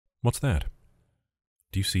What's that?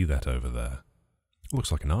 Do you see that over there? It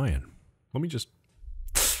looks like an iron. Let me just...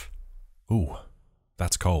 Ooh,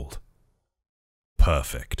 that's cold.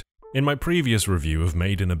 Perfect. In my previous review of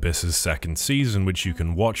Made in Abyss's second season, which you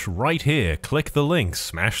can watch right here, click the link,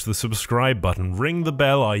 smash the subscribe button, ring the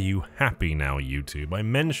bell. Are you happy now, YouTube? I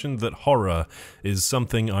mentioned that horror is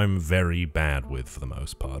something I'm very bad with for the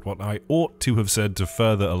most part. What I ought to have said to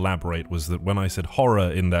further elaborate was that when I said horror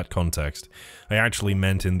in that context, I actually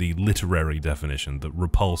meant in the literary definition, the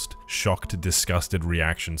repulsed, shocked, disgusted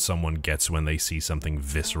reaction someone gets when they see something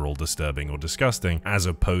visceral, disturbing, or disgusting, as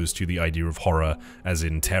opposed to the idea of horror as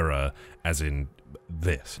in terror, as in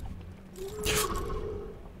this.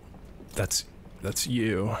 That's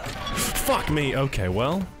you. Fuck me, okay,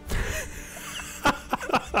 well.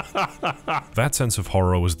 That sense of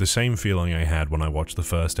horror was the same feeling I had when I watched the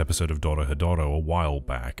first episode of Dorohedoro a while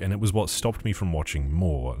back, and it was what stopped me from watching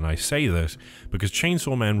more. And I say this because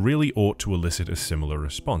Chainsaw Man really ought to elicit a similar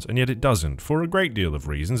response, and yet it doesn't, for a great deal of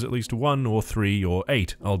reasons, at least 1 or 3 or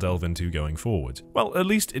 8 I'll delve into going forwards. Well, at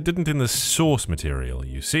least it didn't in the source material,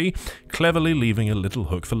 you see, cleverly leaving a little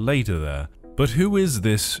hook for later there. But who is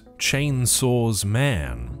this Chainsaws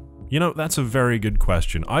Man? You know, that's a very good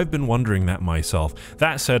question. I've been wondering that myself.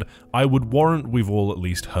 That said, I would warrant we've all at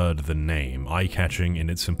least heard the name, eye-catching in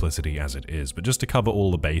its simplicity as it is. But just to cover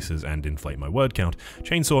all the bases and inflate my word count,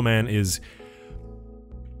 Chainsaw Man is...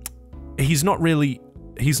 He's not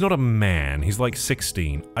a man, he's like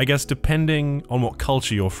 16. I guess depending on what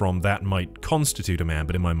culture you're from, that might constitute a man,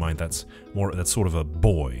 but in my mind that's sort of a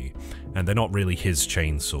boy. And they're not really his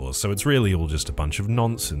chainsaws, so it's really all just a bunch of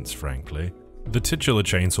nonsense, frankly. The titular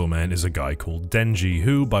Chainsaw Man is a guy called Denji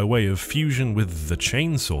who, by way of fusion with the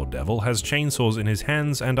Chainsaw Devil, has chainsaws in his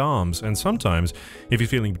hands and arms, and sometimes, if he's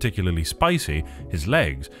feeling particularly spicy, his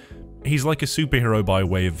legs. He's like a superhero by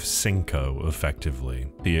way of Cinco,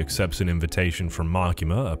 effectively. He accepts an invitation from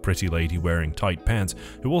Makima, a pretty lady wearing tight pants,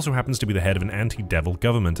 who also happens to be the head of an anti-devil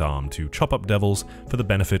government arm, to chop up devils for the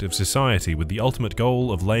benefit of society, with the ultimate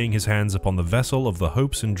goal of laying his hands upon the vessel of the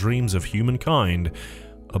hopes and dreams of humankind.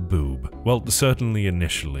 A boob. Well, certainly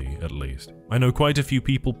initially, at least. I know quite a few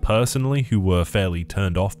people personally who were fairly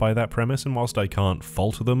turned off by that premise, and whilst I can't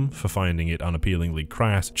fault them for finding it unappealingly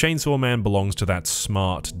crass, Chainsaw Man belongs to that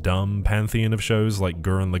smart, dumb pantheon of shows like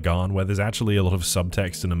Gurren Lagann, where there's actually a lot of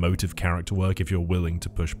subtext and emotive character work if you're willing to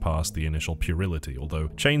push past the initial puerility, although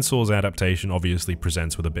Chainsaw's adaptation obviously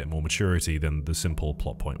presents with a bit more maturity than the simple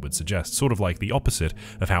plot point would suggest, sort of like the opposite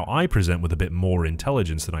of how I present with a bit more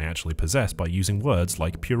intelligence than I actually possess by using words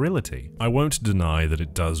like puerility. I won't deny that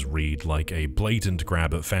it does read like a blatant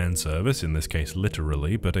grab at fan service, in this case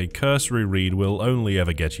literally, but a cursory read will only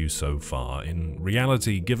ever get you so far. In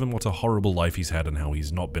reality, given what a horrible life he's had and how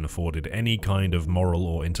he's not been afforded any kind of moral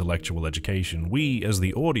or intellectual education, we, as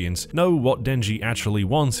the audience, know what Denji actually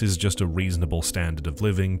wants is just a reasonable standard of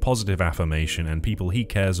living, positive affirmation, and people he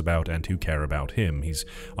cares about and who care about him. He's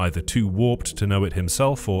either too warped to know it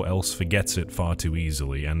himself or else forgets it far too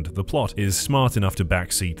easily, and the plot is smart enough to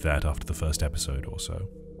backseat that after the first episode or so.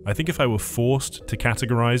 I think if I were forced to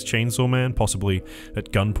categorize Chainsaw Man, possibly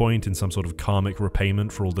at gunpoint in some sort of karmic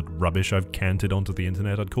repayment for all the rubbish I've canted onto the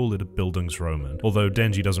internet, I'd call it a Bildungsroman. Although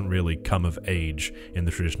Denji doesn't really come of age in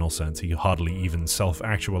the traditional sense, he hardly even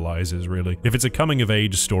self-actualizes, really. If it's a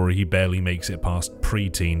coming-of-age story, he barely makes it past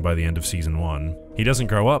preteen by the end of season 1. He doesn't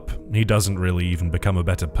grow up, he doesn't really even become a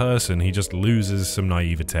better person, he just loses some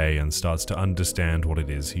naivete and starts to understand what it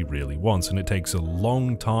is he really wants, and it takes a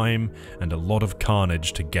long time and a lot of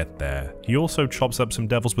carnage to get there. He also chops up some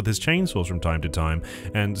devils with his chainsaws from time to time,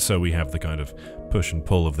 and so we have the kind of push and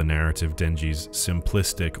pull of the narrative. Denji's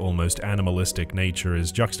simplistic, almost animalistic nature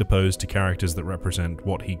is juxtaposed to characters that represent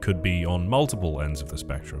what he could be on multiple ends of the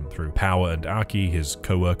spectrum, through Power and Aki, his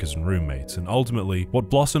co-workers and roommates, and ultimately, what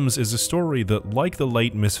blossoms is a story that, like the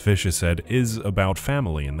late Miss Fisher said, is about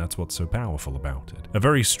family, and that's what's so powerful about it. A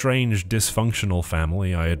very strange, dysfunctional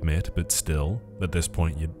family, I admit, but still, at this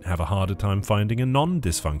point you'd have a harder time finding a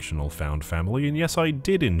non-dysfunctional found family, and yes, I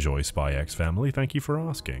did enjoy Spy X Family, thank you for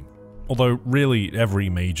asking. Although, really, every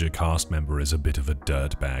major cast member is a bit of a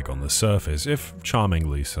dirtbag on the surface, if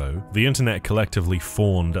charmingly so. The internet collectively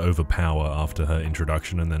fawned over Power after her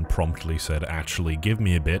introduction and then promptly said, actually, give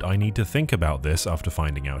me a bit, I need to think about this, after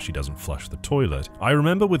finding out she doesn't flush the toilet. I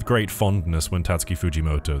remember with great fondness when Tatsuki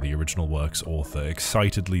Fujimoto, the original work's author,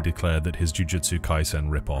 excitedly declared that his Jujutsu Kaisen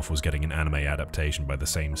ripoff was getting an anime adaptation by the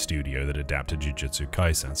same studio that adapted Jujutsu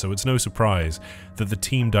Kaisen, so it's no surprise that the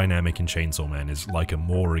team dynamic in Chainsaw Man is like a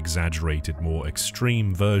more exaggerated, more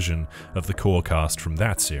extreme version of the core cast from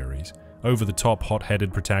that series. over-the-top,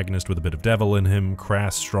 hot-headed protagonist with a bit of devil in him,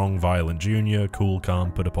 crass, strong, violent junior, cool,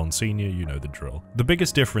 calm, put-upon senior, you know the drill. The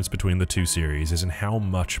biggest difference between the two series is in how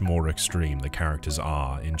much more extreme the characters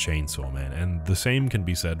are in Chainsaw Man, and the same can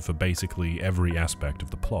be said for basically every aspect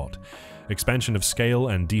of the plot. Expansion of scale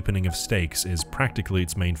and deepening of stakes is practically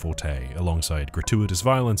its main forte, alongside gratuitous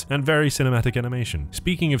violence and very cinematic animation.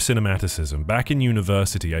 Speaking of cinematicism, back in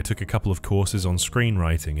university I took a couple of courses on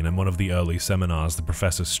screenwriting, and in one of the early seminars the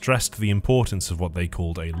professor stressed the importance of what they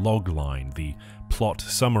called a log line, the plot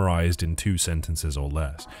summarized in 2 sentences or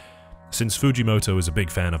less. Since Fujimoto is a big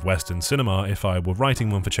fan of Western cinema, if I were writing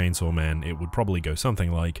one for Chainsaw Man, it would probably go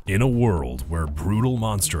something like, "In a world where brutal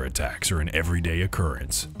monster attacks are an everyday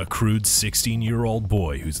occurrence, a crude 16-year-old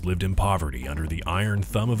boy who's lived in poverty under the iron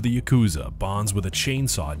thumb of the Yakuza bonds with a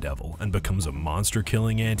chainsaw devil and becomes a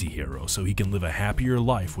monster-killing anti-hero so he can live a happier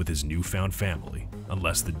life with his newfound family,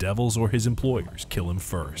 unless the devils or his employers kill him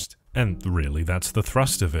first." And really, that's the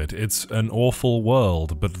thrust of it. It's an awful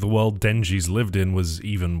world, but the world Denji's lived in was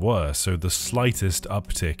even worse, so the slightest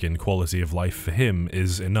uptick in quality of life for him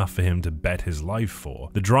is enough for him to bet his life for.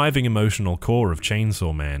 The driving emotional core of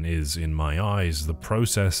Chainsaw Man is, in my eyes, the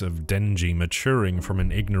process of Denji maturing from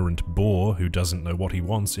an ignorant boor who doesn't know what he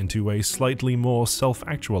wants into a slightly more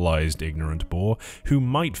self-actualized ignorant boor who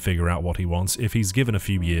might figure out what he wants if he's given a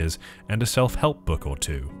few years and a self-help book or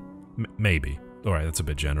two. Maybe. Alright, that's a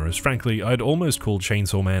bit generous. Frankly, I'd almost call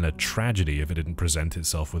Chainsaw Man a tragedy if it didn't present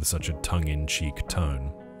itself with such a tongue-in-cheek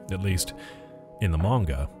tone. At least, in the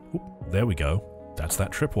manga. Oop, there we go. That's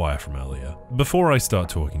that tripwire from earlier. Before I start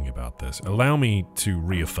talking about this, allow me to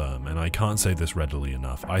reaffirm, and I can't say this readily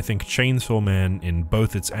enough, I think Chainsaw Man, in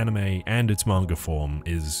both its anime and its manga form,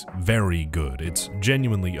 is very good. It's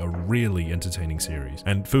genuinely a really entertaining series,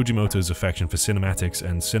 and Fujimoto's affection for cinematics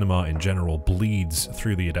and cinema in general bleeds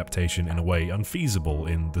through the adaptation in a way unfeasible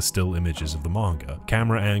in the still images of the manga.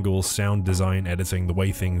 Camera angles, sound design, editing, the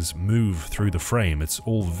way things move through the frame, it's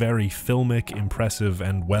all very filmic, impressive,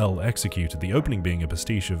 and well executed. The opening being a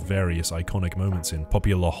pastiche of various iconic moments in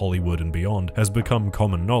popular Hollywood and beyond has become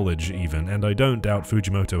common knowledge even, and I don't doubt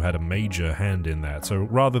Fujimoto had a major hand in that, so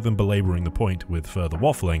rather than belaboring the point with further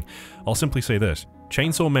waffling, I'll simply say this.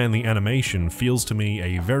 Chainsaw Man the animation feels to me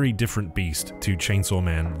a very different beast to Chainsaw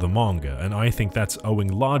Man the manga, and I think that's owing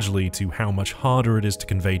largely to how much harder it is to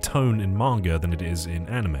convey tone in manga than it is in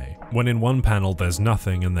anime. When in one panel there's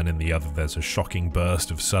nothing and then in the other there's a shocking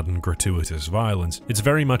burst of sudden gratuitous violence, it's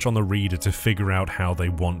very much on the reader to figure out how they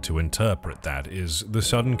want to interpret that. Is the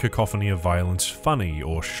sudden cacophony of violence funny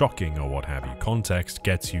or shocking or what have you? Context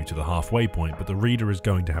gets you to the halfway point, but the reader is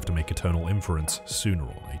going to have to make a tonal inference sooner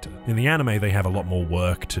or later. In the anime they have a lot more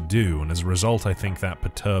work to do, and as a result I think that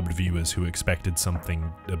perturbed viewers who expected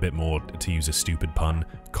something a bit more, to use a stupid pun,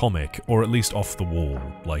 comic, or at least off the wall,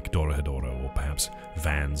 like Dorohedoro or perhaps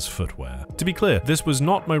Vans footwear. To be clear, this was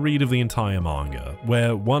not my read of the entire manga.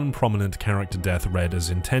 Where one prominent character death read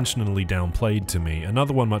as intentionally downplayed to me,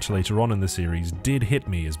 another one much later on in the series did hit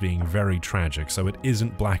me as being very tragic, so it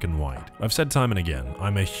isn't black and white. I've said time and again,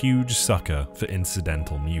 I'm a huge sucker for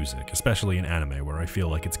incidental music, especially in anime where I feel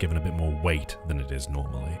like it's given a bit more weight than it is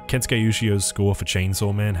normally. Kensuke Ushio's score for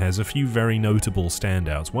Chainsaw Man has a few very notable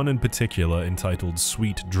standouts. One in particular, entitled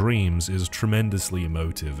Sweet Dreams, is tremendously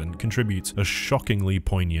emotive and contributes a shockingly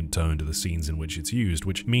poignant tone to the scenes in which it's used,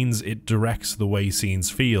 which means it directs the way scenes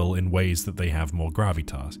feel in ways that they have more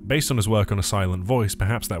gravitas. Based on his work on A Silent Voice,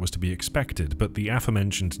 perhaps that was to be expected, but the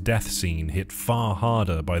aforementioned death scene hit far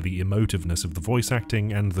harder by the emotiveness of the voice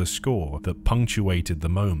acting and the score that punctuated the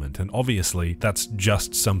moment, and obviously that's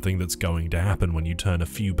just something that's going to happen when you turn a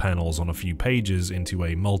few panels on a few pages into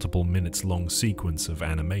a multiple minutes long sequence of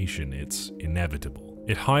animation. It's inevitable.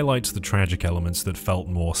 It highlights the tragic elements that felt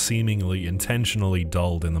more seemingly intentionally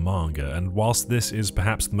dulled in the manga, and whilst this is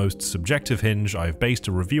perhaps the most subjective hinge I've based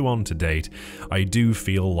a review on to date, I do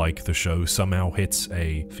feel like the show somehow hits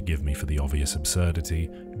a, forgive me for the obvious absurdity,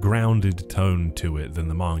 grounded tone to it than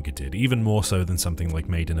the manga did, even more so than something like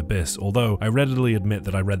Made in Abyss, although I readily admit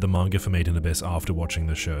that I read the manga for Made in Abyss after watching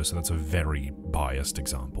the show, so that's a very biased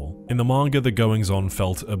example. In the manga, the goings-on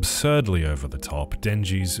felt absurdly over the top.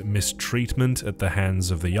 Denji's mistreatment at the hands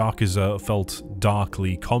of the Yakuza felt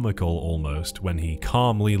darkly comical almost when he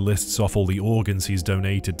calmly lists off all the organs he's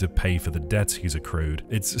donated to pay for the debts he's accrued.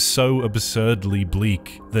 It's so absurdly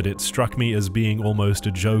bleak that it struck me as being almost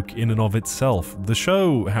a joke in and of itself. The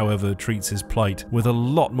show, however, treats his plight with a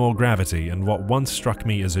lot more gravity, and what once struck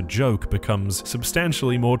me as a joke becomes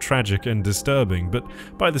substantially more tragic and disturbing, but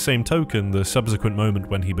by the same token, the subsequent moment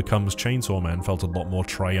when he becomes Thumbs Chainsaw Man felt a lot more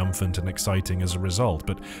triumphant and exciting as a result,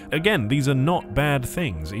 but again, these are not bad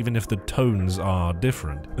things, even if the tones are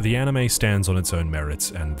different. The anime stands on its own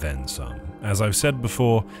merits and then some. As I've said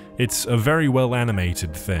before, it's a very well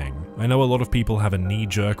animated thing. I know a lot of people have a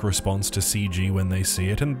knee-jerk response to CG when they see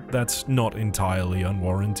it, and that's not entirely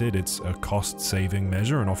unwarranted. It's a cost-saving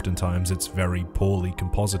measure, and oftentimes it's very poorly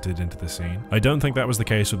composited into the scene. I don't think that was the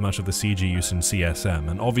case with much of the CG use in CSM,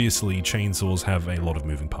 and obviously chainsaws have a lot of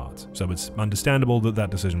moving parts, so it's understandable that that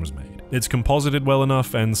decision was made. It's composited well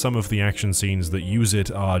enough, and some of the action scenes that use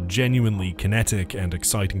it are genuinely kinetic and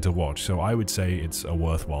exciting to watch, so I would say it's a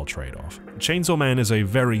worthwhile trade-off. Chainsaw Man is a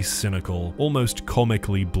very cynical, almost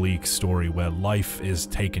comically bleak story where life is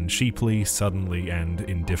taken cheaply, suddenly, and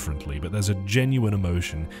indifferently, but there's a genuine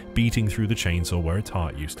emotion beating through the chainsaw where its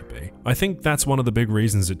heart used to be. I think that's one of the big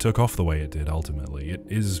reasons it took off the way it did, ultimately. It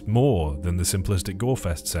is more than the simplistic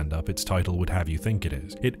gorefest send-up its title would have you think it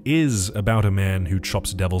is. It is about a man who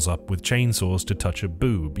chops devils up with chainsaws to touch a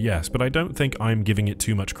boob, yes, but I don't think I'm giving it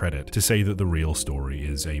too much credit to say that the real story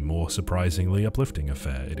is a more surprisingly uplifting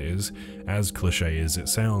affair. It is, as cliche as it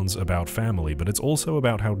sounds, about family, but it's also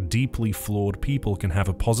about how deeply flawed people can have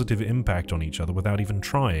a positive impact on each other without even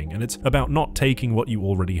trying, and it's about not taking what you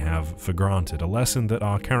already have for granted, a lesson that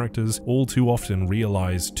our characters all too often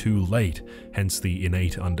realize too late, hence the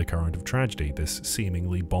innate undercurrent of tragedy this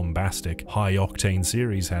seemingly bombastic, high-octane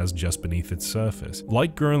series has just beneath its surface.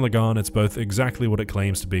 Like Gurren Lagann, it's both exactly what it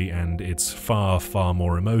claims to be, and it's far, far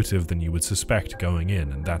more emotive than you would suspect going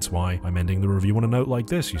in, and that's why I'm ending the review on a note like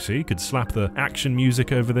this, you see? Could slap the action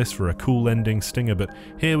music over this for a cool ending stinger, but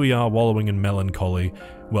here we are wallowing in melancholy.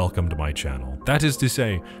 Welcome to my channel. That is to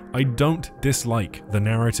say, I don't dislike the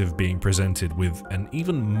narrative being presented with an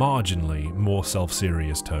even marginally more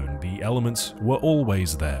self-serious tone. The elements were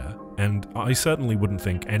always there, and I certainly wouldn't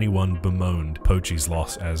think anyone bemoaned Pochi's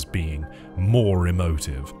loss as being more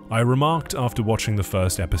emotive. I remarked after watching the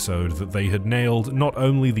first episode that they had nailed not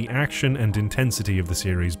only the action and intensity of the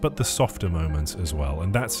series, but the softer moments as well,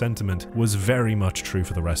 and that sentiment was very much true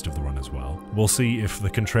for the rest of the run as well. We'll see if the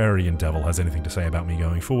contrarian devil has anything to say about me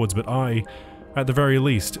going forwards, but I, at the very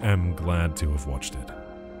least, am glad to have watched it.